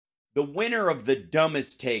the winner of the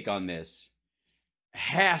dumbest take on this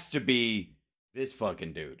has to be this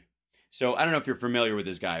fucking dude. So I don't know if you're familiar with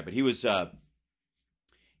this guy, but he was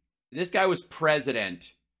this guy was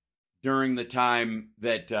president during the time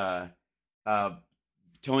that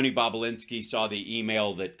Tony Bobulinski saw the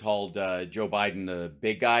email that called Joe Biden the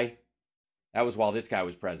big guy. That was while this guy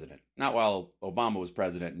was president, not while Obama was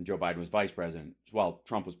president and Joe Biden was vice president. It's while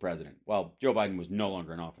Trump was president, while Joe Biden was no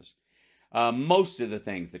longer in office. Most of the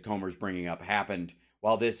things that Comer's bringing up happened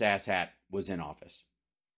while this asshat was in office.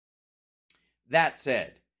 That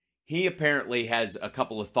said, he apparently has a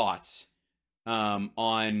couple of thoughts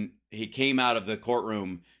on. He came out of the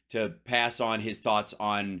courtroom to pass on his thoughts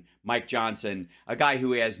on Mike Johnson, a guy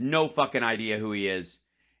who has no fucking idea who he is.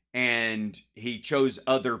 And he chose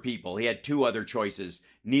other people. He had two other choices,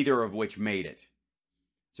 neither of which made it.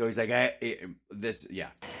 So he's like, yeah.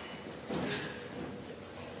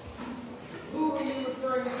 Who are you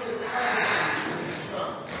referring to as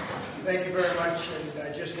Trump? Thank you very much, and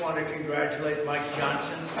I just want to congratulate Mike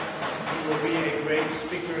Johnson. He will be a great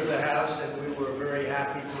Speaker of the House, and we were very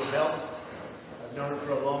happy to have helped. I've known him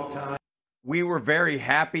for a long time. We were very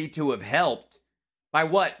happy to have helped. By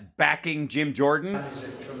what? Backing Jim Jordan? He's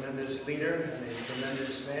a tremendous leader and a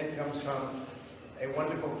tremendous man. Comes from a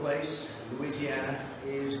wonderful place, Louisiana.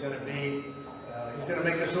 He's going to make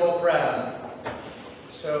us all proud.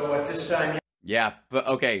 So at this time, yeah, but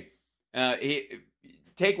okay.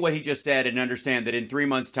 Take what he just said and understand that in 3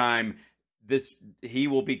 months' time, he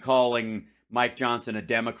will be calling Mike Johnson a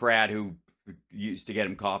Democrat who used to get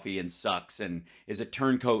him coffee and sucks and is a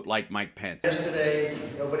turncoat like Mike Pence. Yesterday,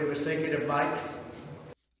 nobody was thinking of Mike.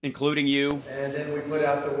 Including you. And then we put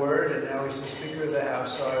out the word, and now he's the Speaker of the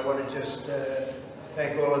House. So I want to just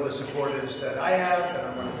thank all of the supporters that I have, and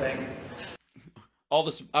I want to thank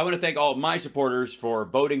I want to thank all of my supporters for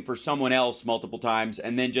voting for someone else multiple times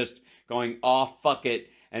and then just going, oh, fuck it,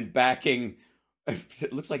 and backing.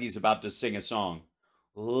 It looks like he's about to sing a song.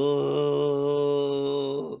 Oh,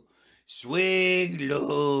 swing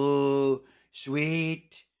low,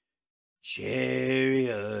 sweet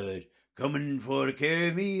chariot, coming for to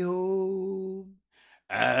carry me home.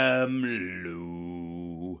 I'm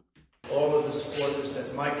low. All of the supporters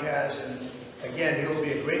that Mike has, and again, he'll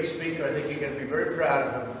be a great speaker. I think you're going to be very proud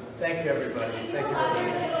of him. Thank you, everybody. Thank you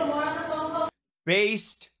very much.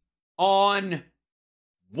 Based on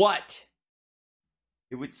what?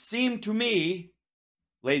 It would seem to me,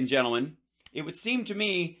 ladies and gentlemen, it would seem to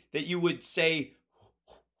me that you would say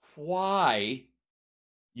why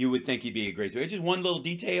you would think he'd be a great speaker. Just one little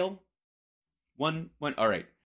detail. All right.